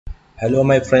Hello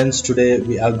my friends, today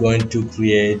we are going to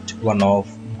create one of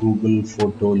Google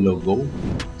photo logo.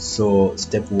 So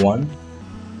step 1,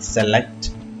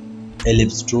 select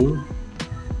ellipse tool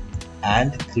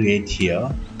and create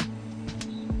here.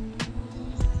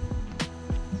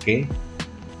 Okay,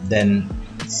 then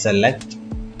select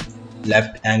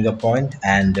left anchor point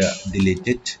and delete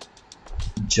it.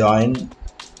 Join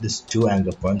these two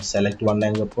anchor points, select one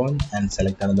anchor point and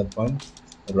select another point,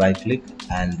 right click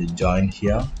and join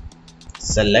here.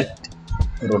 Select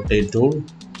rotate tool,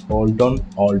 hold on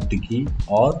alt key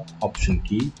or option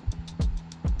key,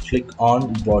 click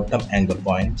on bottom anchor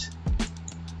point,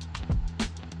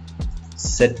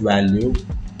 set value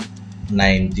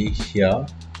 90 here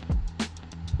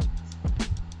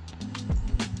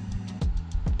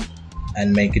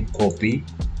and make it copy,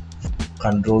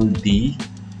 Control D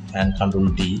and Control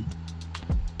D,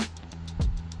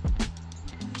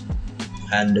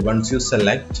 and once you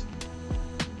select,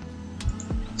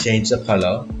 change the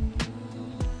color,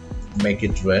 make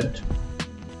it red,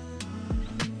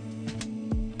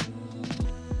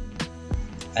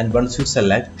 and once you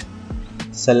select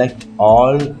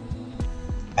all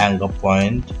anchor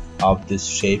point of this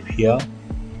shape here,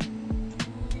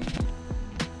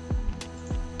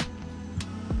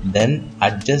 then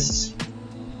adjust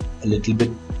a little bit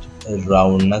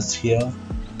roundness here.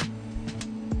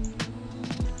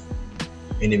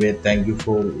 Anyway, thank you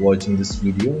for watching this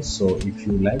video. So if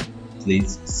you like,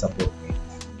 please support me.